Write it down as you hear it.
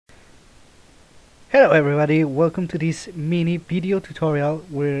Hello everybody, welcome to this mini video tutorial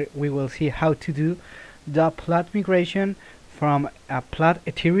where we will see how to do the PLAT migration from a PLAT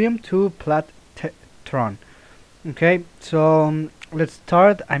Ethereum to PLAT Tron. Okay, so let's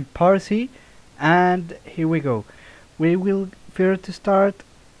start. I'm Parsi and here we go. We will first start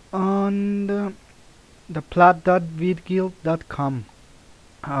on the plat.bitguild.com.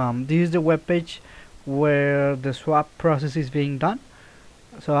 This is the webpage where the swap process is being done.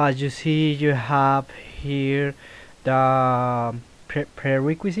 So as you see, you have here the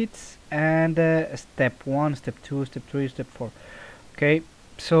prerequisites and step 1, step 2, step 3, step 4. Okay,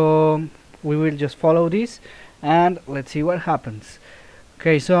 so we will just follow this and let's see what happens.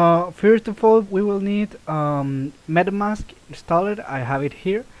 Okay, so first of all we will need MetaMask installed. I have it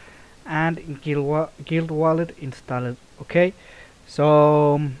here, and Guild Wallet installed. Okay,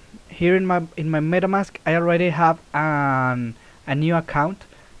 so here in my MetaMask I already have a new account,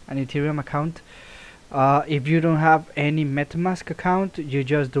 an Ethereum account. If you don't have any MetaMask account, you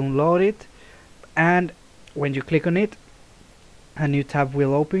just download it, and when you click on it, a new tab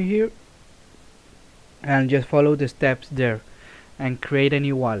will open here, and just follow the steps there and create a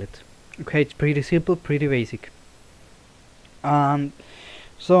new wallet. Okay, it's pretty simple, pretty basic.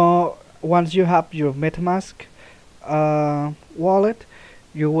 So once you have your MetaMask wallet,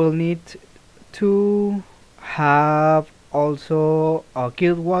 you will need to have also a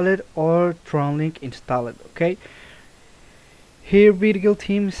Guild wallet or Tron link installed. Okay, here Bitguild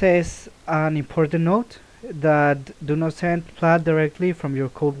team says an important note that do not send PLAT directly from your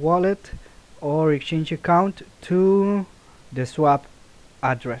cold wallet or exchange account to the swap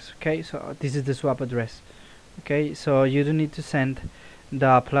address. Okay, so this is the swap address. Okay, so you don't need to send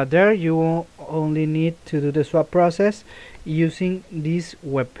the PLAT there. You only need to do the swap process using this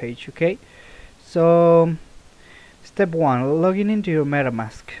web page. Okay, so step 1, logging into your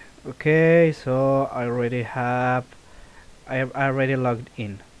MetaMask. Okay, so I already logged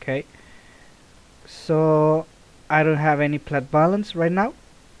in. Okay, so I don't have any PLAT balance right now.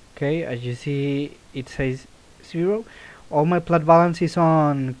 Okay, as you see, it says 0. All my PLAT balance is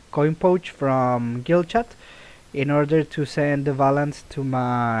on CoinPouch from GuildChat. In order to send the balance to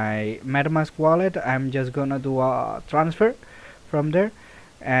my MetaMask wallet, I'm just gonna do a transfer from there,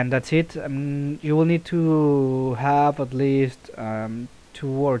 and that's it. You will need to have at least $2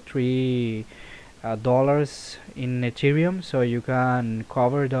 or $3 in Ethereum, so you can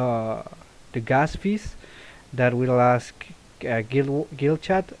cover the gas fees that will ask Guild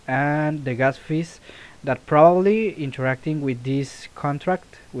Chat, and the gas fees that probably interacting with this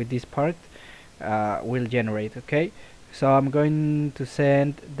contract, with this part, will generate. Okay, so I'm going to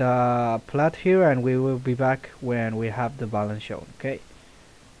send the PLAT here, and we will be back when we have the balance shown.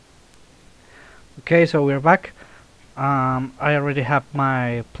 Okay, so we're back. I already have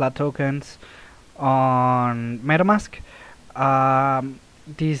my PLAT tokens on MetaMask.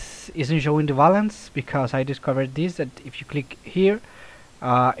 This isn't showing the balance because I discovered this, that if you click here,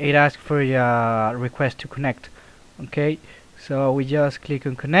 it asks for a request to connect. Okay, so we just click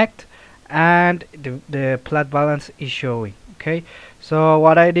on connect, and the PLAT balance is showing. Okay, so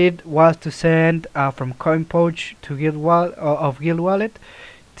what I did was to send from CoinPouch to Guild Wallet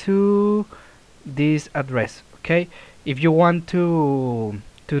to this address. Okay, if you want to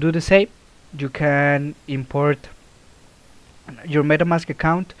do the same, you can import your MetaMask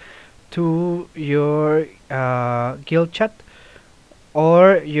account to your Guild Chat,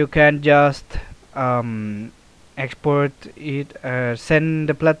 or you can just export it, send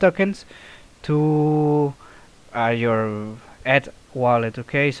the PLAT tokens to your ETH wallet.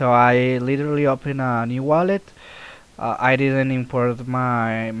 Okay, so I literally open a new wallet. I didn't import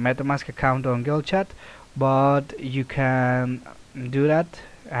my MetaMask account on Guild Chat, but you can do that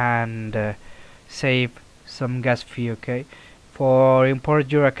and save some gas fee. Okay, for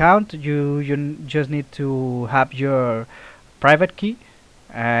import your account, you just need to have your private key,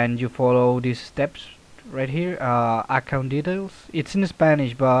 and you follow these steps right here. Account details, it's in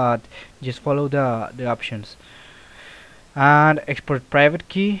Spanish, but just follow the options. And export private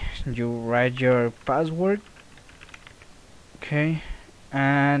key, you write your password. Okay,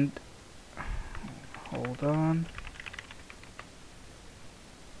 and hold on.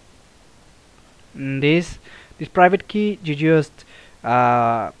 This private key, you just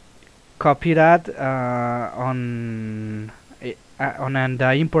copy that on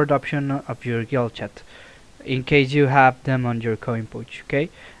the import option of your Guild Chat, in case you have them on your CoinPouch.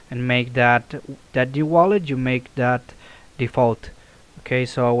 Okay, and make that new wallet, you make that default. Okay,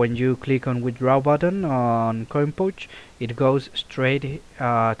 so when you click on withdraw button on CoinPouch, it goes straight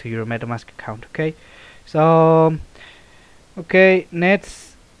to your MetaMask account. Okay, so okay,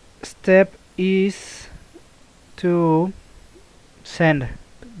 next step is to send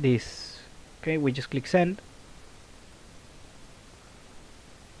this. Okay, we just click send.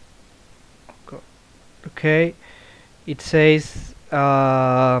 Okay, it says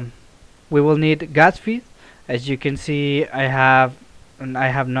we will need gas fees. As you can see, I have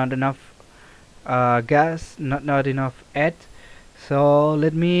not enough gas, not enough ETH. So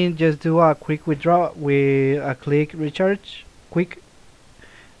let me just do a quick withdraw with a click recharge quick,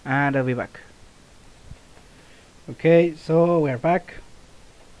 and I'll be back. Okay, so we're back.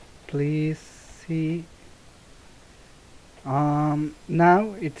 Please see.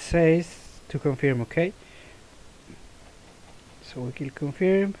 Now it says to confirm. Okay, so we click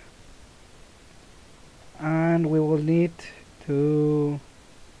confirm, and we will need to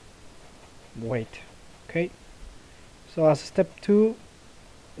wait. Okay, so as step 2,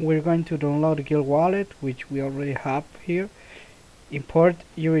 we're going to download the Guild wallet, which we already have here. Import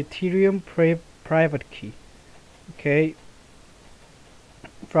your Ethereum private key, okay,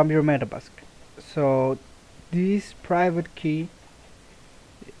 from your MetaMask. So this private key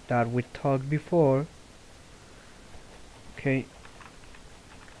that we talked before, okay,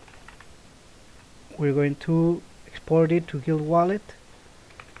 we're going to export it to Guild wallet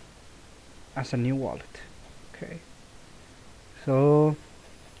as a new wallet. Okay, so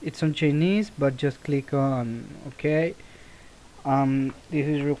it's on Chinese, but just click on okay. This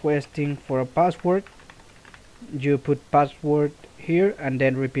is requesting for a password. You put password here and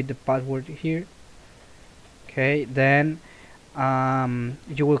then repeat the password here. Okay, then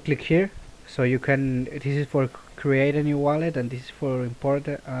you will click here, so you can, this is for create a new wallet and this is for import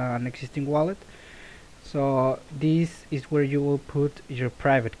an existing wallet. So this is where you will put your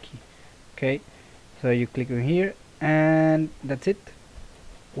private key. Okay, so you click on here and that's it.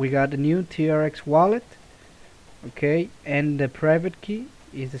 We got a new TRX wallet. Okay, and the private key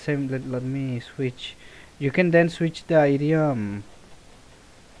is the same. Let me switch. You can then switch the idiom.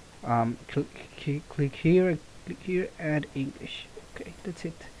 Click here, click here, and English. Okay, that's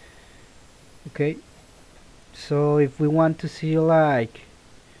it. Okay, so if we want to see like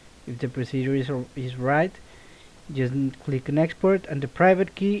if the procedure is right, just click on export, and the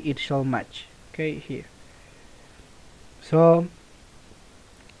private key it shall match. Okay, here. So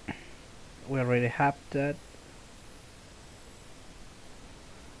we already have that.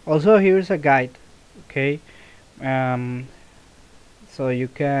 Also, here's a guide. Okay, so you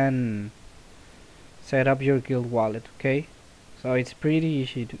can set up your Guild wallet. Okay, so it's pretty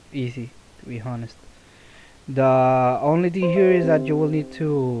easy to be honest. The only thing here is that you will need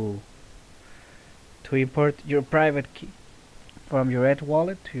to import your private key from your ETH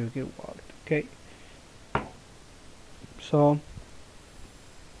wallet to your Guild wallet. Okay, so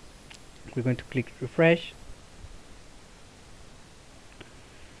we're going to click refresh.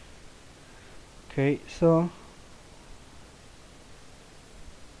 Okay, so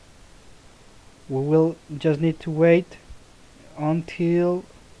we will just need to wait until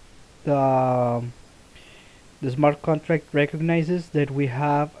the smart contract recognizes that we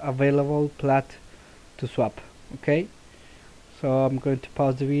have available PLAT to swap. Okay, so I'm going to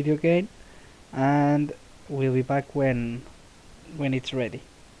pause the video again and we'll be back when it's ready.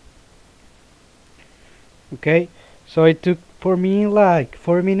 Okay, so it took for me like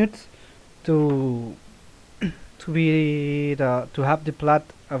 4 minutes to have the PLAT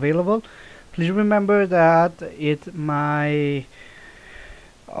available. Please remember that the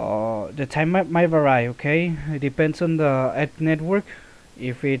time might vary. Okay, it depends on the ETH network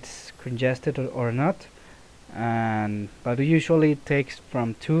if it's congested or not, but usually it takes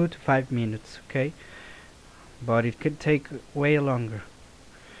from 2 to 5 minutes. Okay, but it could take way longer.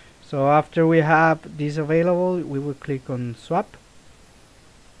 So after we have this available, we will click on swap,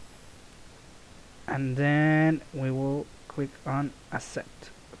 and then we will click on accept.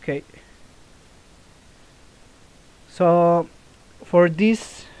 Okay, so for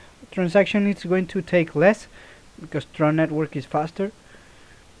this transaction it's going to take less because Tron network is faster.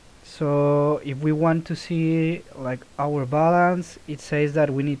 So if we want to see like our balance, it says that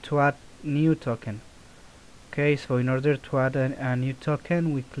we need to add new token. Okay, so in order to add a new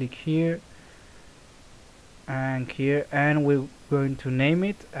token, we click here and here, and we're going to name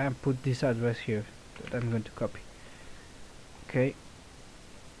it and put this address here that I'm going to copy. Okay,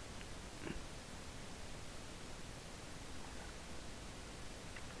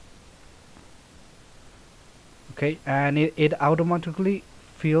 okay, and it automatically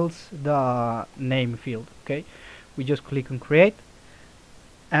fills the name field. Okay, we just click on create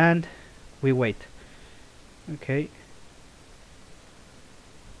and we wait. Okay,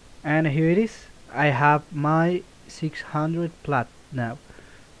 and here it is. I have my 600 PLAT now.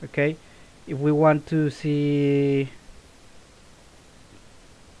 Okay, If we want to see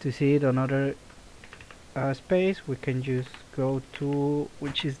it on other space, we can just go to,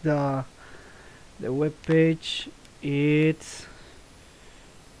 which is the web page. It's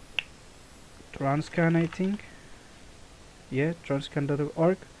Transcan, I think. Yeah,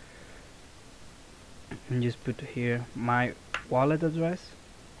 transcan.org, and just put here my wallet address.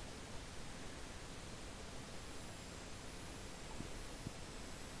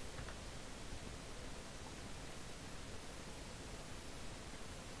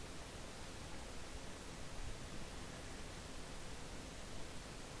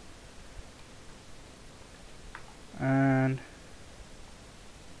 And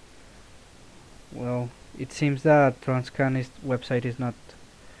well, it seems that Transcan website is not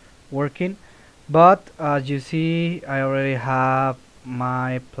working, but as you see, I already have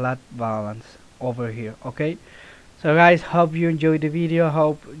my plat balance over here. Okay, so guys, hope you enjoyed the video,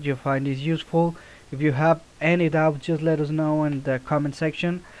 hope you find this useful. If you have any doubt, just let us know in the comment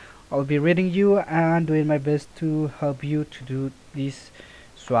section. I'll be reading you and doing my best to help you to do this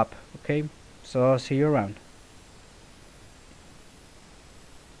swap. Okay, so see you around.